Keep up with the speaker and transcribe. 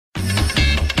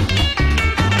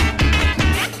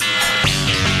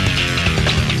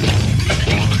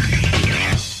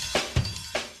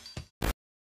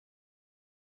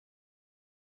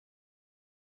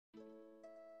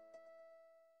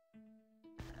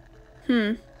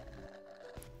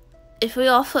If we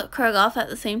all flip Craig off at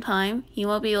the same time, he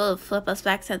won't be able to flip us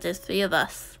back since there's 3 of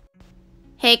us.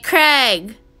 Hey,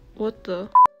 Craig! What the?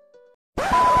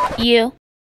 You.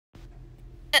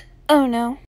 Oh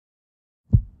no.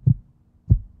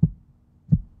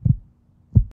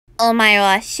 Omae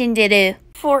wa shinderu.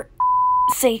 For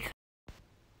sake.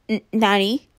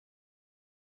 Nani?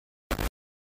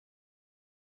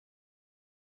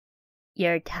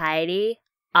 You're tidy,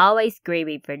 always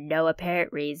screaming for no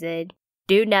apparent reason,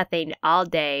 do nothing all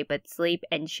day but sleep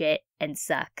and shit and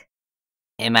suck.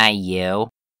 Am I you?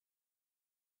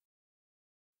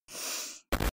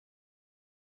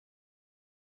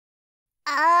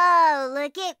 Oh,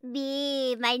 look at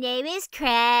me. My name is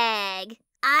Craig.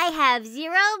 I have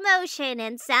 0 motion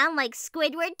and sound like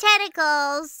Squidward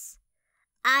tentacles.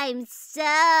 I'm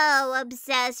so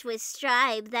obsessed with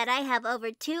Stripe that I have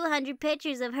over 200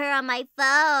 pictures of her on my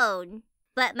phone.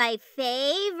 But my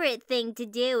favorite thing to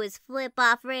do is flip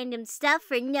off random stuff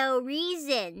for no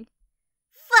reason.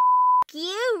 Fuck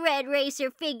you, Red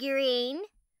Racer figurine.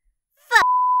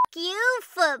 Fuck you,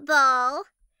 football.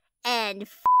 And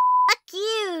fuck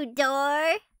you,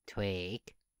 door.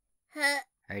 Tweak. Huh?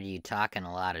 Heard you talking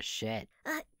a lot of shit.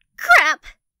 Crap!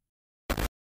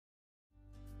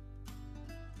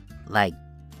 Like,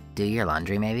 do your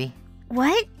laundry maybe?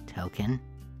 What? Token?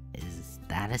 Is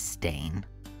that a stain?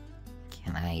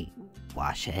 Can I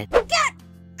wash it?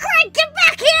 Craig, get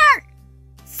back here!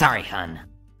 Sorry, hun.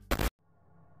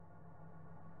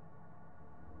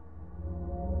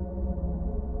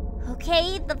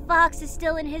 Okay, the fox is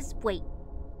still in his... Wait!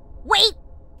 Where's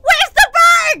the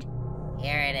bird?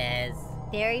 Here it is.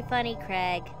 Very funny,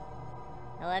 Craig.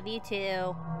 I love you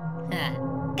too.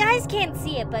 Huh. Guys can't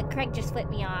see it, but Craig just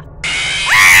flipped me off.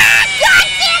 Ah! God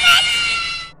damn it!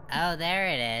 Oh, there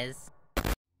it is.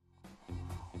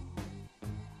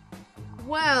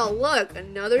 Wow, look,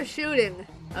 another shooting.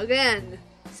 Again.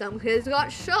 Some kids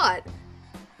got shot.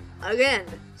 Again.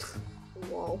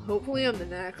 Well, hopefully I'm the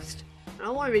next. I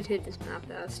don't want to retake this map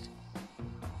test.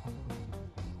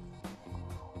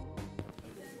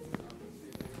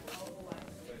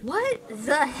 What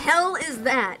the hell is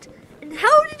that? And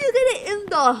how did you get it in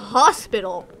the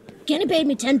hospital? Kenny paid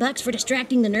me $10 for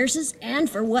distracting the nurses, and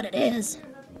for what it is.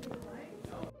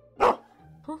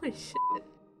 Holy shit.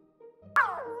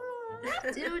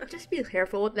 Dude, just be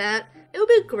careful with that. It would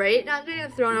be great not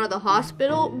getting thrown out of the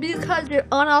hospital because your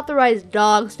unauthorized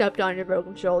dog stepped on your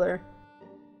broken shoulder.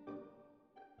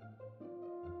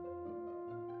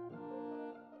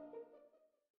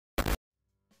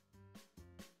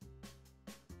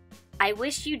 I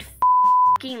wish you'd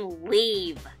f***ing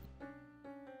leave.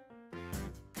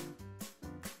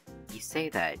 You say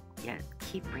that, yet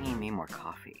keep bringing me more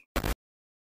coffee.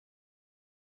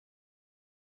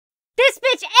 This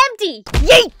bitch empty!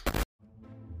 Yeet!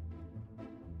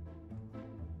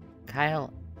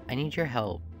 Kyle, I need your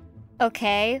help.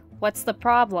 Okay, what's the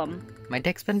problem? My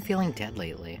dick's been feeling dead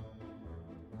lately.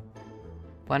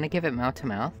 Wanna give it mouth to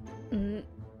mouth?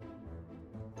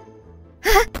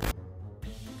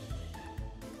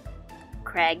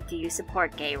 Craig, do you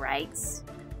support gay rights?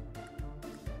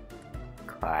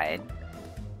 Clyde.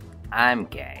 I'm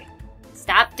gay.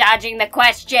 Stop dodging the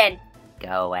question!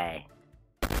 Go away.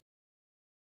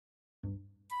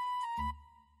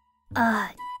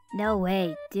 No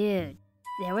way, dude.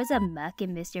 There was a muck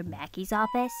in Mr. Mackey's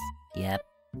office? Yep.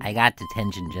 I got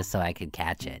detention just so I could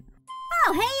catch it.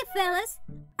 Oh, hey, fellas.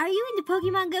 Are you into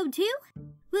Pokemon Go, too?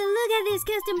 Well, look at this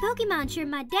custom Pokemon shirt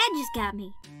my dad just got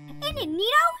me. Ain't it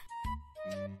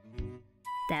neato?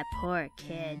 That poor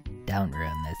kid. Don't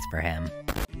ruin this for him.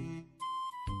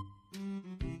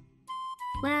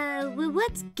 Well,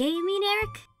 what's gay mean,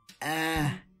 Eric?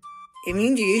 It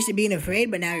means you're used to being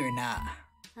afraid, but now you're not.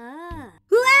 Ah.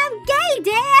 Well, I'm gay,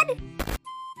 Dad!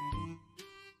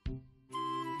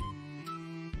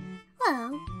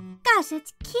 Whoa. Gosh,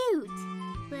 that's cute.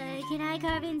 But can I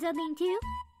carve in something, too?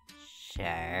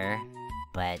 Sure,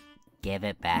 but give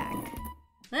it back.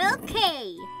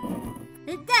 Okay.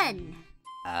 Done.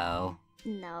 Oh.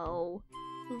 No.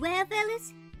 Well,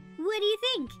 fellas, what do you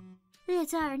think?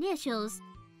 It's our initials.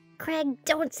 Craig,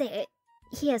 don't say it.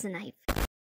 He has a knife.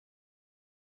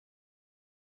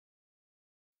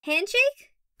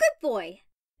 Handshake? Good boy.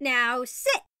 Now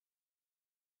sit.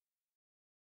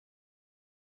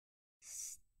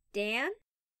 Stand?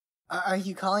 Are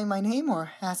you calling my name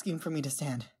or asking for me to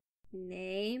stand?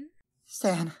 Name?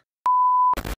 Stan.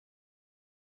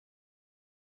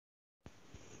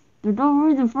 You don't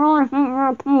read the front of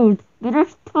raccoons. They're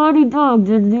just tiny dogs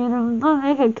and they don't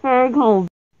make a carry home.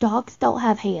 Dogs don't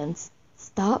have hands.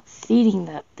 Stop feeding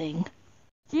that thing.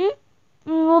 See?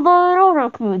 Well, they're all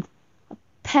raccoons.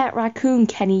 pet raccoon,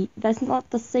 Kenny. That's not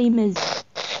the same as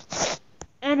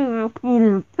any raccoon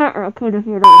is a pet raccoon if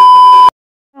you're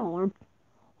not.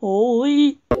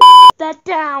 Holy that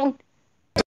down!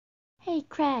 Hey,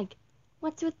 Craig,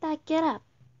 what's with that getup?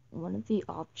 One of the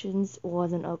options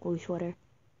was an ugly sweater.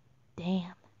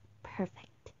 Damn,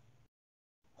 perfect.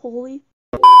 Holy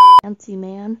fancy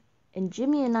man. And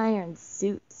Jimmy and I are in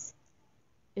suits.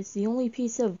 It's the only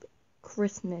piece of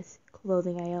Christmas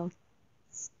clothing I own.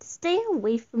 Stay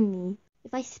away from me.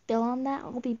 If I spill on that,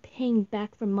 I'll be paying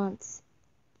back for months.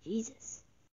 Jesus.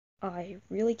 I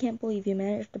really can't believe you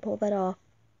managed to pull that off.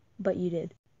 But you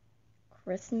did.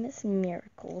 Christmas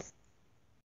miracles.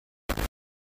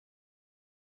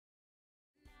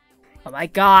 Oh my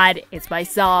god, it's my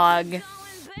song.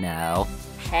 No.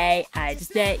 Hey, I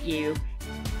just met you.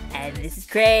 And this is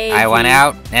crazy. I want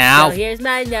out now. So here's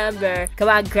my number. Come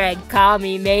on, Craig, call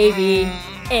me maybe.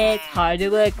 It's hard to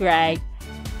look right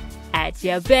at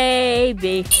your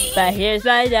baby. But here's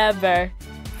my number.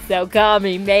 So call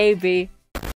me maybe.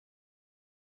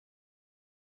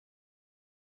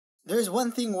 There's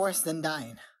one thing worse than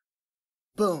dying.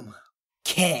 Boom.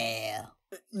 Kill.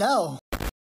 No.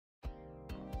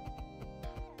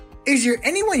 Is there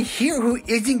anyone here who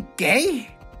isn't gay?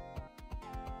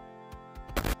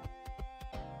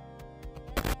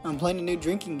 I'm playing a new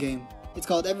drinking game. It's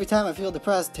called Every Time I Feel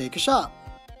Depressed, Take a Shot.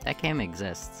 That game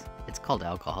exists. It's called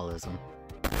alcoholism.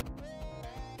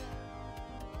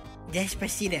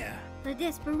 Despacito. The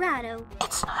Desperado.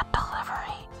 It's not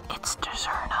delivery. It's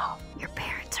DiGiorno. Your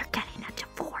parents are getting a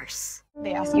divorce.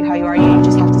 They ask you how you are, you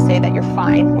just have to say that you're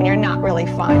fine when you're not really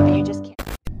fine, but you just can't.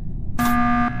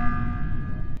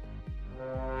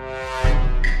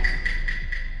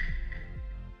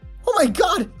 Oh my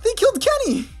god! They killed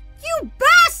Kenny! You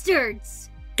bastards!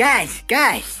 Guys!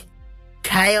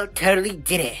 Kyle totally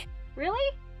did it.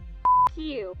 Really?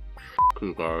 You.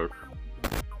 You guys.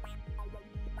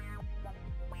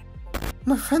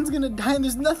 My friend's gonna die and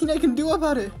there's nothing I can do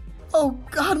about it. Oh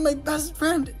god, my best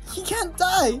friend. He can't die.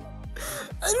 I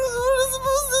don't know what I'm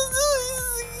supposed to do.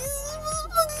 He's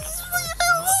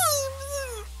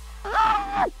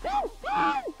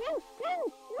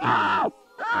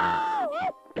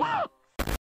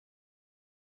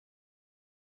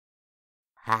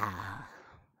Ah,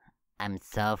 I'm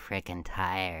so freaking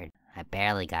tired. I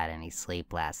barely got any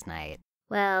sleep last night.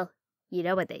 Well, you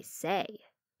know what they say.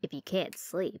 If you can't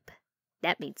sleep,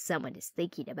 that means someone is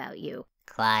thinking about you.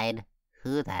 Clyde,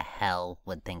 who the hell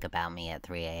would think about me at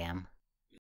 3 a.m.?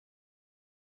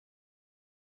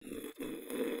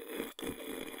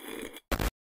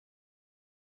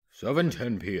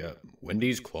 (7:10 p.m.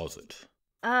 Wendy's closet.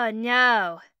 Oh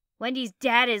no! Wendy's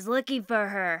dad is looking for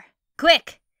her.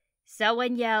 Quick!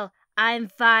 Someone yell, "I'm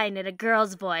fine" in a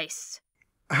girl's voice.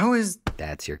 How is...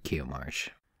 That's your cue, Marsh.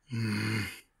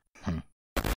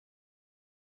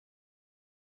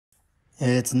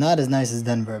 It's not as nice as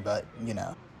Denver, but, you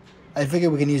know. I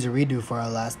figured we can use a redo for our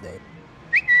last date.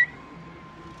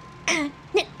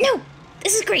 No!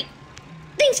 This is great!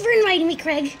 Thanks for inviting me,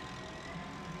 Craig.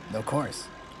 Of course.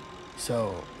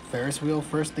 So, Ferris wheel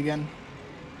first again?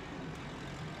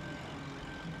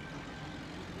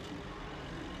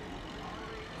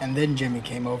 And then Jimmy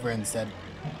came over and said,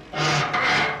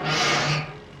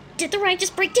 Did the ride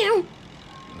just break down?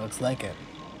 looks like it.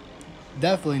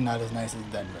 Definitely not as nice as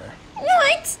Denver.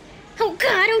 What? Oh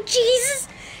god, oh Jesus!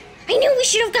 I knew we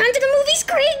should have gone to the movies,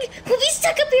 Craig! We'll be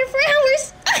stuck up here for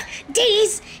hours!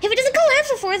 Days! If it doesn't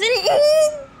collapse before then...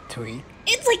 Tweak?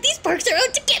 It's like these parks are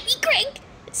out to get me, Craig!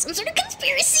 It's some sort of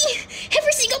conspiracy!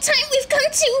 Every single time we've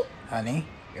come to... Honey,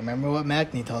 remember what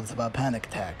Magni told us about panic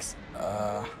attacks?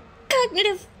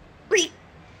 Cognitive...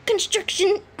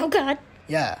 reconstruction... Oh god.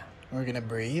 Yeah, we're gonna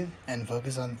breathe and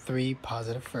focus on 3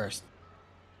 positive first.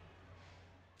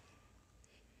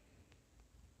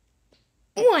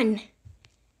 1.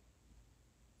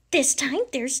 This time,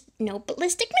 there's no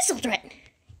ballistic missile threat.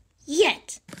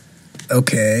 Yet.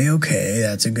 Okay,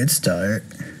 that's a good start.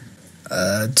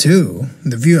 2,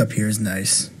 the view up here is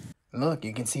nice. Look,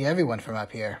 you can see everyone from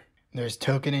up here. There's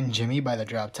Token and Jimmy by the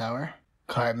drop tower.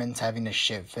 Cartman's having a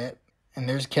shit fit. And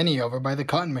there's Kenny over by the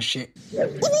cotton machine.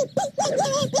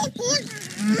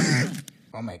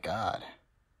 Oh my god.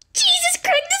 Jesus,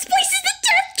 Craig, this place is a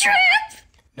death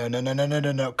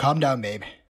trap! No, calm down, babe.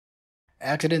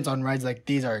 Accidents on rides like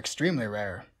these are extremely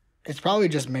rare. It's probably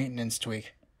just maintenance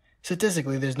tweak.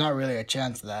 Statistically, there's not really a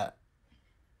chance that...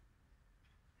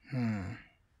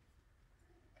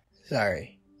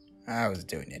 Sorry, I was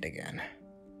doing it again.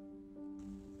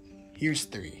 Here's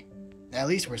 3. At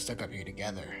least we're stuck up here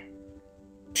together.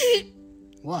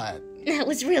 What? That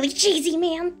was really cheesy,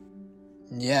 man.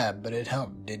 Yeah, but it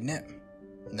helped, didn't it?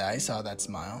 I saw that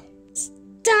smile.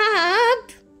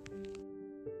 Stop!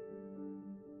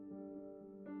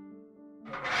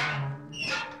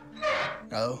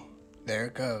 Oh, there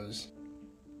it goes.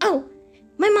 Oh,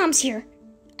 my mom's here.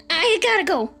 I gotta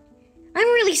go. I'm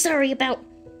really sorry about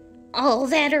all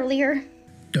that earlier.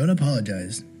 Don't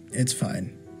apologize. It's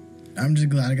fine. I'm just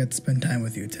glad I got to spend time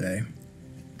with you today.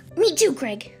 Me too,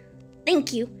 Craig.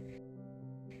 Thank you.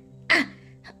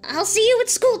 I'll see you at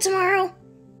school tomorrow.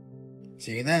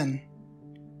 See you then.